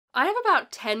I have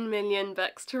about 10 million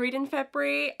books to read in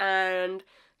February, and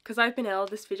because I've been ill,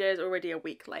 this video is already a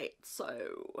week late,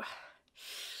 so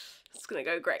it's gonna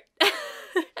go great.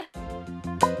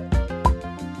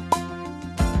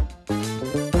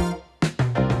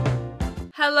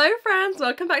 Hello friends,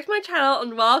 welcome back to my channel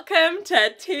and welcome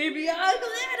to TBR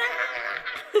Cluedo!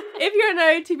 If you don't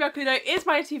know, TBR Cluedo is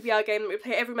my TBR game that we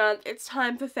play every month. It's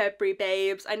time for February,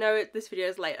 babes. I know this video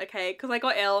is late, okay? Because I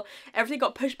got ill, everything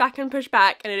got pushed back, and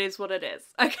it is what it is,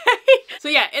 okay? So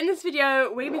yeah, in this video,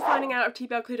 we're going to be finding out if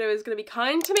TBR Cluedo is going to be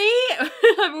kind to me.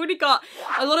 I've already got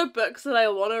a lot of books that I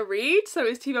want to read, so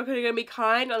is TBR Cluedo going to be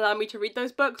kind, allow me to read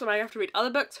those books, or I have to read other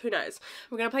books? Who knows?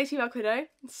 We're going to play TBR Cluedo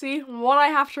and see what I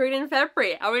have to read in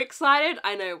February. Are we excited?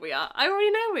 I know we are. I already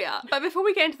know we are. But before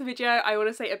we get into the video, I want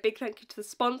to say a big thank you to the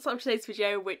sponsor of today's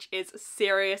video, which is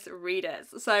Serious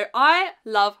Readers. So I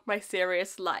love my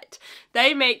Serious light.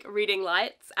 They make reading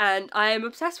lights and I am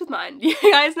obsessed with mine. You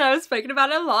guys know I've spoken about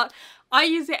it a lot. I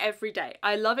use it every day.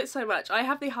 I love it so much. I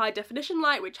have the high definition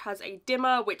light, which has a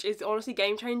dimmer, which is honestly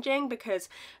game changing because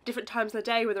different times of the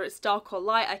day, whether it's dark or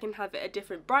light, I can have it at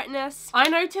different brightness. I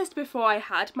noticed before I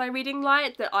had my reading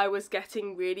light that I was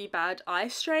getting really bad eye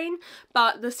strain,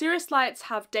 but the Serious lights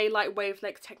have daylight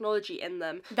wavelength technology in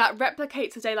them that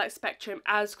replicates the daylight spectrum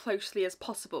as closely as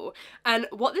possible. And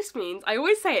what this means, I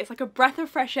always say it's like a breath of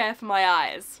fresh air for my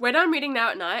eyes. When I'm reading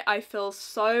now at night, I feel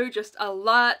so just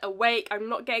alert, awake, I'm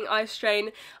not getting eye strain.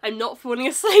 I'm not falling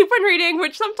asleep when reading,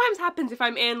 which sometimes happens if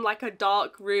I'm in like a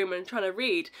dark room and trying to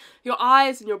read. Your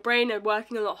eyes and your brain are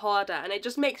working a lot harder and it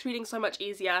just makes reading so much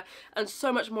easier and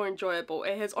so much more enjoyable.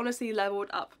 It has honestly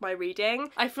leveled up my reading.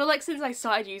 I feel like since I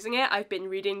started using it, I've been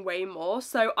reading way more,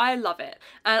 so I love it.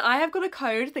 And I have got a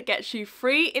code that gets you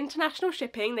free international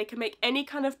shipping. They can make any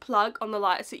kind of plug on the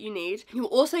lights that you need. You'll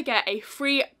also get a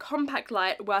free compact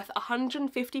light worth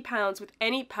 £150 with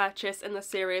any purchase in the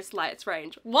Serious Lights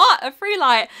range. What? A free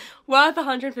light worth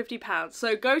 £150.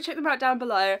 So go check them out down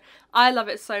below. I love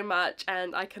it so much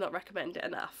and I cannot recommend it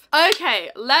enough. Okay,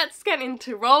 let's get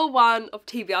into roll 1 of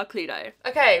TBR Cluedo.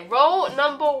 Okay, roll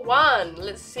number 1.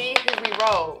 Let's see who we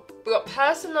roll. We got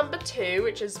person number 2,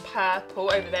 which is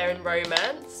purple over there in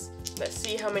romance. Let's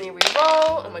see how many we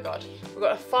roll. Oh my god. We've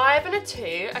got a 5 and a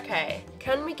 2. Okay,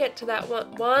 can we get to that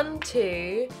one? 1,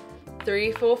 2,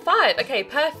 3, 4, 5. Okay,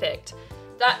 perfect.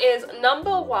 That is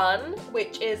number 1,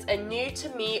 which is a new to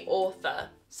me author.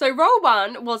 So roll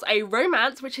 1 was a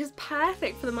romance, which is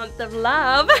perfect for the month of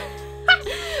love.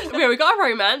 Okay, we got a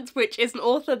romance, which is an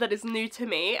author that is new to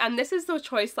me, and this is the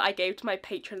choice that I gave to my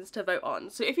patrons to vote on.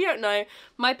 So if you don't know,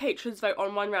 my patrons vote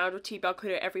on one round of TBR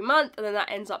Cluedo every month, and then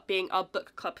that ends up being our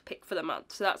book club pick for the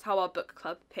month. So that's how our book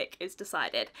club pick is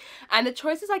decided. And the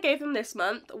choices I gave them this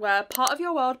month were Part of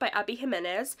Your World by Abby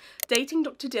Jimenez, Dating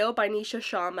Dr. Dill by Nisha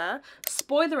Sharma,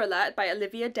 Spoiler Alert by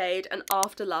Olivia Dade, and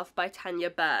After Love by Tanya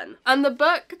Byrne. And the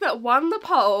book that won the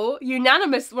poll,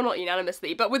 well not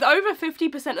unanimously, but with over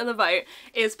 50% of the vote,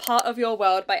 is Part of Your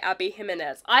World by Abby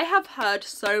Jimenez. I have heard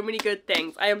so many good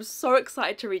things. I am so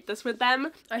excited to read this with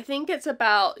them. I think it's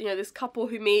about, you know, this couple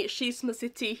who meet, she's from a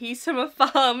city, he's from a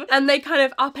farm, and they kind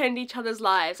of upend each other's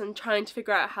lives and trying to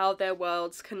figure out how their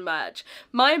worlds can merge.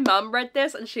 My mum read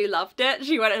this and she loved it.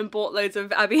 She went and bought loads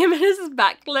of Abby Jimenez's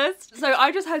backlist. So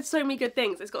I just heard so many good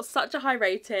things. It's got such a high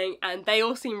rating and they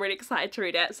all seem really excited to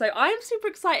read it. So I am super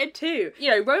excited too. You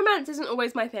know, romance isn't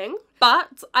always my thing,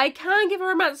 but I can give a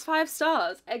romance 5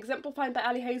 stars, exemplified by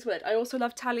Ali Hazelwood. I also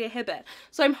love Talia Hibbert,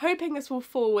 so I'm hoping this will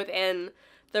fall within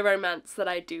the romance that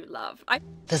I do love.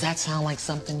 Does that sound like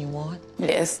something you want?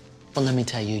 Yes. Well, let me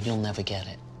tell you, you'll never get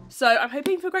it. So I'm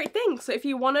hoping for great things. So if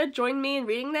you want to join me in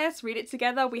reading this, read it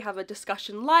together, we have a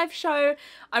discussion live show.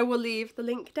 I will leave the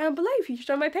link down below for you to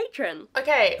join my Patreon.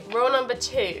 Okay, roll number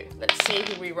 2. Let's see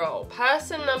who we roll.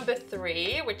 Person number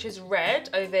 3, which is red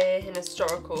over here in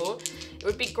historical. It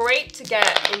would be great to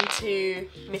get into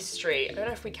mystery. I don't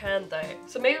know if we can though.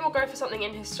 So maybe we'll go for something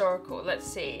in historical. Let's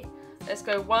see. Let's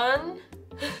go 1,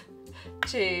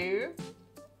 2,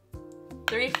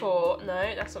 3, 4.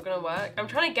 No, that's not gonna work. I'm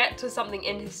trying to get to something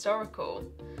in historical.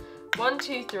 1,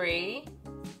 2, 3,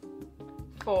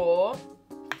 4,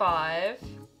 5.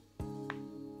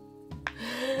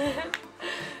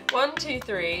 1, 2,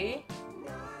 3,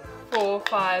 4,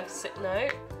 5, 6. No.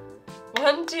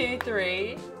 1, 2,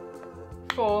 3,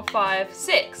 4, 5,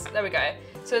 6. There we go.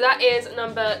 So that is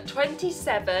number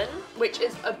 27, which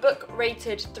is a book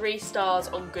rated 3 stars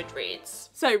on Goodreads.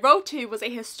 So roll 2 was a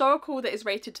historical that is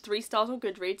rated 3 stars on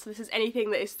Goodreads. So this is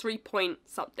anything that is 3 point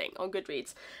something on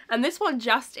Goodreads. And this one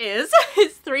just is.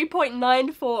 It's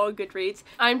 3.94 on Goodreads.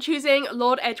 I'm choosing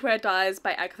Lord Edgware Dies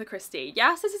by Agatha Christie.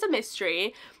 Yes, this is a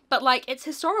mystery, but like it's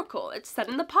historical. It's set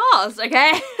in the past,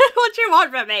 okay? What do you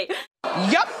want from me?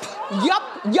 Yup.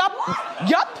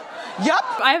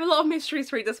 I have a lot of mysteries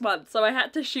to read this month, so I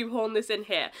had to shoehorn this in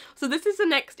here. So this is the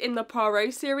next in the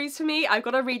Poirot series for me. I've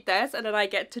got to read this, and then I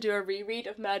get to do a reread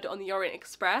of Murder on the Orient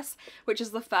Express, which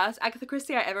is the first Agatha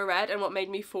Christie I ever read, and what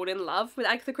made me fall in love with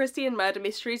Agatha Christie and murder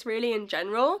mysteries really in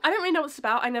general. I don't really know what it's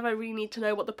about. I never really need to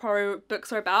know what the Poirot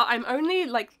books are about. I'm only,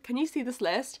 like, can you see this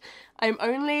list? I'm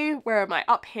only, where am I?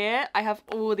 Up here. I have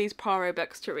all these Poirot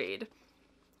books to read.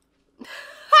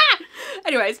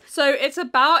 Anyways, so it's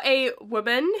about a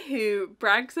woman who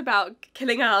brags about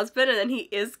killing her husband and then he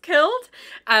is killed,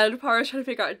 and Poirot's trying to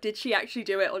figure out, did she actually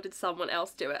do it or did someone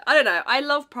else do it? I don't know. I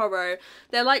love Poirot.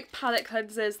 They're like palette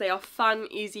cleansers. They are fun,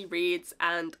 easy reads,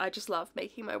 and I just love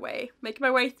making my way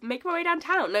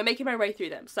downtown. No, making my way through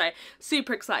them. So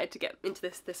super excited to get into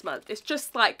this month. It's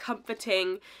just like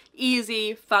comforting,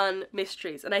 easy, fun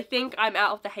mysteries, and I think I'm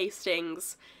out of the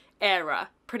Hastings era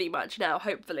pretty much now,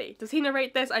 hopefully. Does he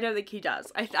narrate this? I don't think he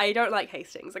does. I don't like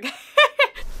Hastings, okay?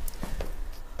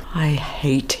 I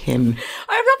hate him.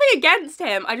 I have nothing against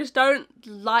him. I just don't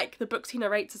like the books he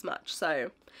narrates as much, so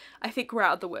I think we're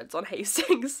out of the woods on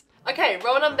Hastings. Okay,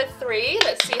 roll number 3.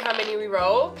 Let's see how many we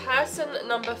roll. Person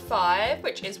number 5,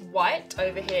 which is white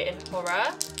over here in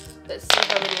horror. Let's see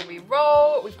how many we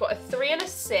roll. We've got a 3 and a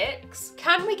 6.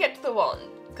 Can we get to the wand?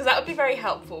 Because that would be very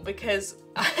helpful, because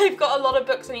I've got a lot of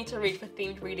books I need to read for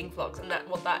themed reading vlogs, and that's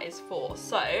what that is for.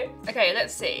 So, okay,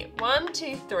 let's see. 1,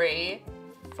 2, 3,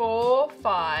 4,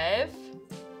 5,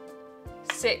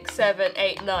 6, 7,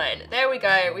 8, 9. There we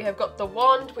go. We have got the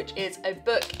wand, which is a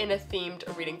book in a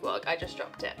themed reading vlog. I just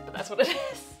dropped it, but that's what it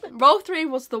is. Roll 3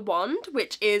 was the wand,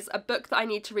 which is a book that I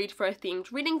need to read for a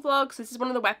themed reading vlog. So this is one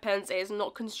of the weapons. It is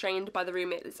not constrained by the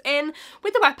room it is in.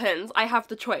 With the weapons, I have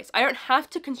the choice. I don't have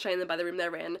to constrain them by the room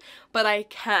they're in, but I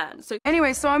can. So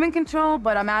anyway, so I'm in control,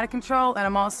 but I'm out of control, and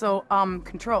I'm also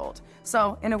controlled.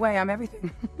 So in a way, I'm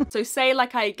everything. So say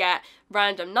like I get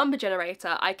random number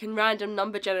generator, I can random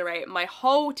number generate my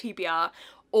whole TBR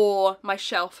or my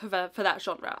shelf for that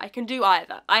genre. I can do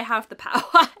either. I have the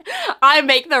power. I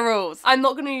make the rules. I'm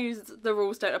not going to use the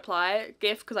rules don't apply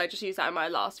GIF because I just used that in my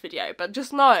last video, but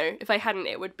just know if I hadn't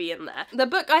it would be in there. The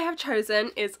book I have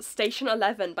chosen is Station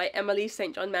 11 by Emily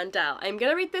St. John Mandel. I'm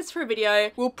going to read this for a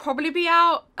video. Will probably be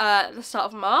out at the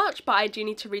start of March, but I do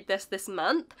need to read this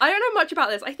month. I don't know much about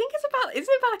this. I think it's about,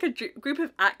 isn't it about like a group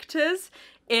of actors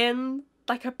in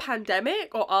like a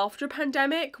pandemic or after a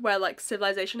pandemic where like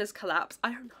civilization has collapsed?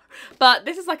 I don't know. But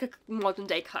this is like a modern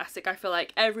day classic. I feel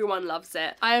like everyone loves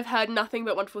it. I have heard nothing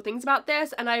but wonderful things about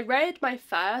this, and I read my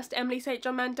first Emily St.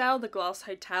 John Mandel, The Glass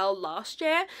Hotel, last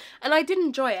year, and I did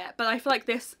enjoy it, but I feel like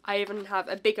this I even have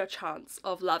a bigger chance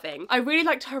of loving. I really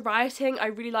liked her writing. I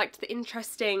really liked the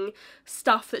interesting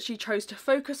stuff that she chose to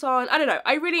focus on. I don't know.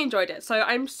 I really enjoyed it, so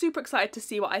I'm super excited to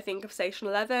see what I think of Station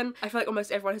 11. I feel like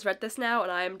almost everyone has read this now,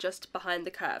 and I am just behind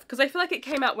the curve, because I feel like it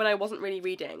came out when I wasn't really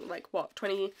reading, like what,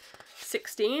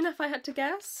 2016 if I had to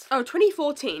guess? Oh,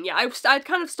 2014. Yeah, I'd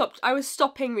kind of stopped. I was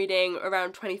stopping reading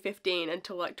around 2015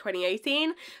 until like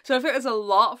 2018. So I think there's a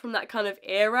lot from that kind of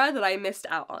era that I missed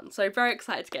out on. So very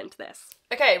excited to get into this.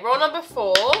 Okay, roll number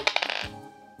 4.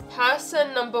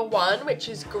 Person number 1, which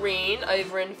is green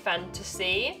over in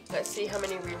fantasy. Let's see how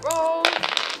many we roll.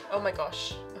 Oh my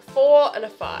gosh. A 4 and a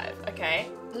 5. Okay.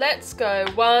 Let's go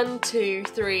 1, 2,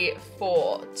 3,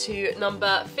 4 to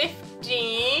number 15.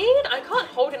 I can't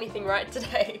hold anything right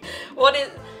today. What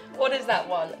is that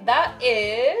one? That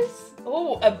is,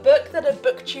 oh, a book that a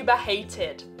booktuber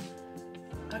hated.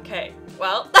 Okay,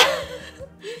 well,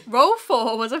 roll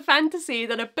 4 was a fantasy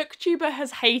that a booktuber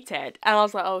has hated, and I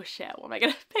was like, oh shit, what am I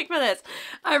gonna pick for this?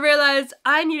 I realised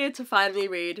I needed to finally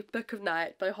read Book of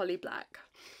Night by Holly Black.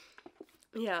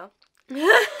 Yeah.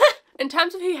 In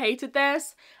terms of who hated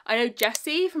this, I know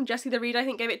Jessie from Jessie the Reader, I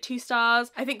think, gave it 2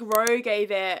 stars. I think Ro gave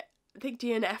it, I think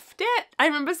DNF'd it. I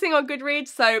remember seeing on Goodreads,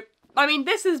 so I mean,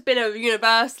 this has been a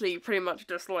universally pretty much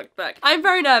disliked book. I'm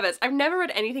very nervous. I've never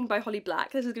read anything by Holly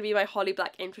Black. This is going to be my Holly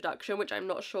Black introduction, which I'm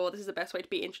not sure this is the best way to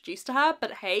be introduced to her,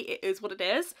 but hey, it is what it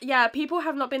is. Yeah, people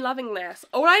have not been loving this.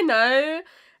 All I know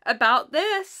about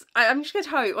this, I'm just gonna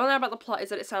tell you, all I know about the plot is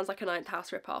that it sounds like a Ninth House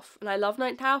ripoff, and I love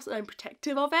Ninth House and I'm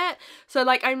protective of it, so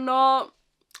like I'm not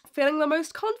feeling the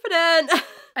most confident.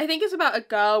 I think it's about a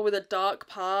girl with a dark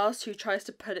past who tries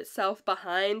to put itself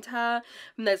behind her,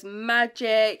 and there's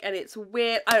magic and it's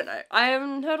weird. I don't know, I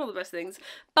haven't heard all the best things,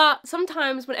 but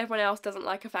sometimes when everyone else doesn't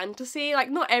like a fantasy, like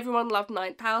not everyone loved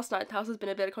Ninth House has been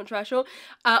a bit controversial,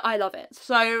 I love it,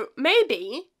 so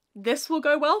maybe this will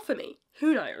go well for me.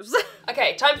 Who knows?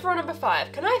 Okay, time for number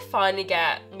 5. Can I finally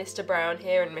get Mr. Brown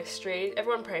here in mystery?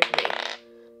 Everyone pray for me.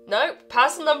 Nope,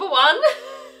 person number 1.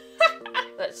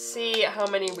 Let's see how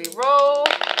many we roll.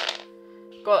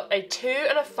 Got a 2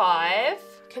 and a 5.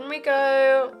 Can we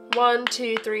go 1,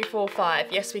 2, 3, 4, 5?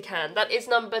 Yes, we can. That is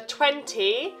number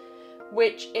 20,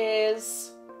 which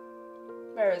is...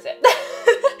 where is it?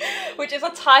 Which is a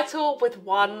title with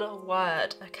 1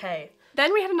 word. Okay.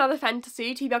 Then we had another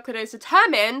fantasy. TBR Cluedo is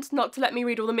determined not to let me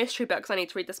read all the mystery books I need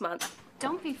to read this month.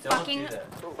 Don't be fucking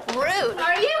rude.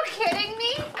 Are you kidding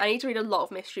me? I need to read a lot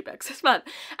of mystery books this month.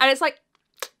 And it's like,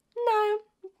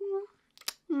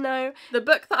 no. The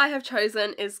book that I have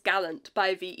chosen is Gallant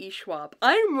by V.E. Schwab.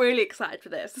 I'm really excited for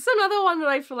this. This is another one that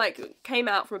I feel like came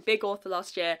out from a big author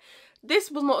last year.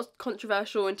 This was not as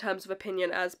controversial in terms of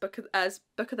opinion as book of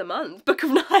the month, book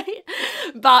of night,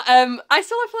 but I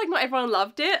feel like not everyone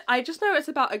loved it. I just know it's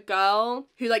about a girl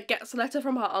who like gets a letter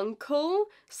from her uncle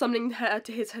summoning her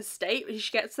to his estate. When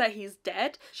she gets there, he's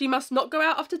dead. She must not go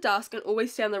out after dusk and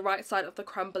always stay on the right side of the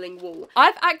crumbling wall.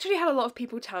 I've actually had a lot of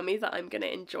people tell me that I'm gonna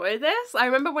enjoy this. I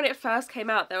remember when it first came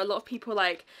out, there were a lot of people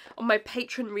like on my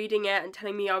Patreon reading it and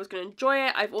telling me I was gonna enjoy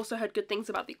it. I've also heard good things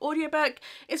about the audiobook.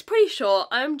 It's pretty short.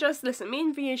 Listen, me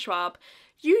and V.E. Schwab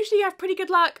usually have pretty good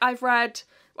luck.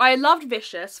 I loved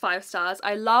Vicious, 5 stars.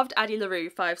 I loved Addie LaRue,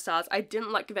 5 stars. I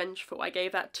didn't like Vengeful. I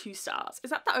gave that 2 stars.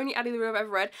 Is that the only Addie LaRue I've ever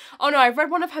read? Oh no, I've read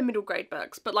one of her middle grade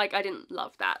books, but like I didn't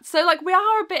love that. So like we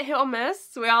are a bit hit or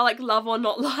miss. We are like love or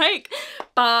not like,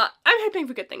 but I'm hoping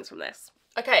for good things from this.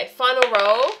 Okay, final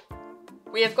roll.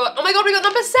 We have got, oh my god, we got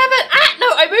number 7! Ah, no,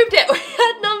 I moved it! We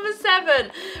had number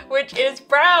 7, which is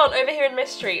Brown over here in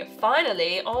Mystery.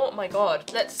 Finally, oh my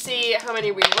god. Let's see how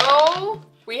many we roll.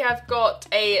 We have got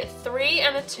a 3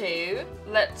 and a 2.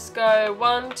 Let's go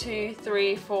 1, 2,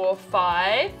 3, 4,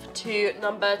 5 to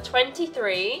number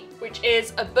 23, which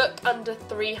is a book under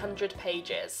 300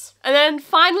 pages. And then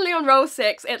finally on roll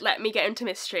 6, it let me get into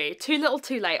mystery. Too little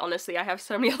too late, honestly. I have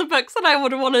so many other books that I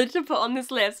would have wanted to put on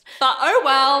this list. But oh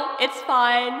well, it's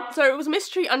fine. So it was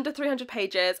mystery under 300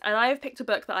 pages, and I have picked a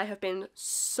book that I have been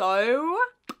so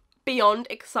beyond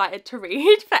excited to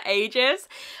read for ages,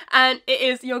 and it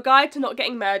is Your Guide to Not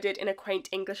Getting Murdered in a Quaint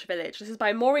English Village. This is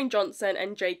by Maureen Johnson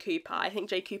and Jay Cooper. I think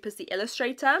Jay Cooper's the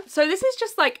illustrator. So this is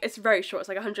just like, it's very short, it's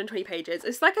like 120 pages.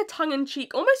 It's like a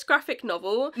tongue-in-cheek, almost graphic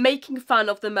novel, making fun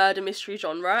of the murder mystery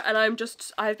genre, and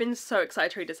I've been so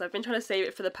excited to read this. I've been trying to save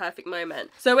it for the perfect moment.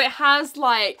 So it has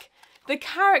like the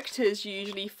characters you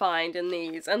usually find in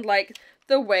these, and like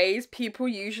the ways people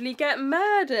usually get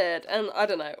murdered, and I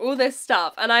don't know, all this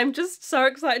stuff, and I'm just so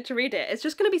excited to read it. It's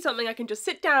just going to be something I can just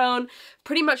sit down,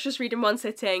 pretty much just read in one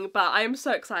sitting, but I am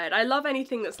so excited. I love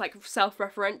anything that's like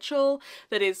self-referential,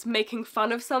 that is making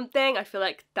fun of something. I feel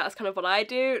like that's kind of what I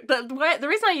do. The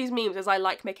reason I use memes is I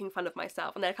like making fun of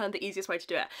myself, and they're kind of the easiest way to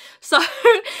do it. So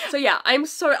yeah, I am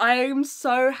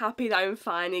so happy that I'm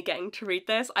finally getting to read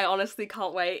this. I honestly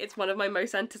can't wait. It's one of my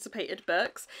most anticipated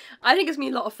books. I think it's gonna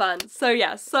be a lot of fun. So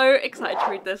yeah, so excited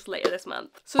to read this later this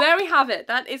month. So there we have it.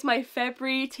 That is my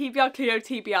February TBR Cluedo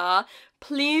TBR.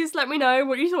 Please let me know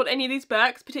what you thought of any of these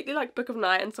books, particularly like Book of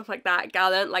Night and stuff like that,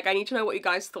 Gallant. Like, I need to know what you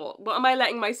guys thought. What am I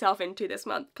letting myself into this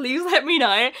month? Please let me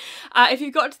know. If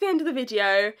you got to the end of the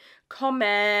video,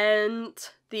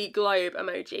 comment the globe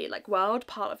emoji, like world,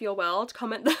 part of your world.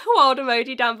 Comment the world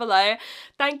emoji down below.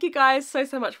 Thank you guys so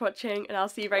much for watching, and I'll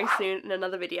see you very soon in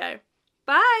another video.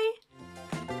 Bye!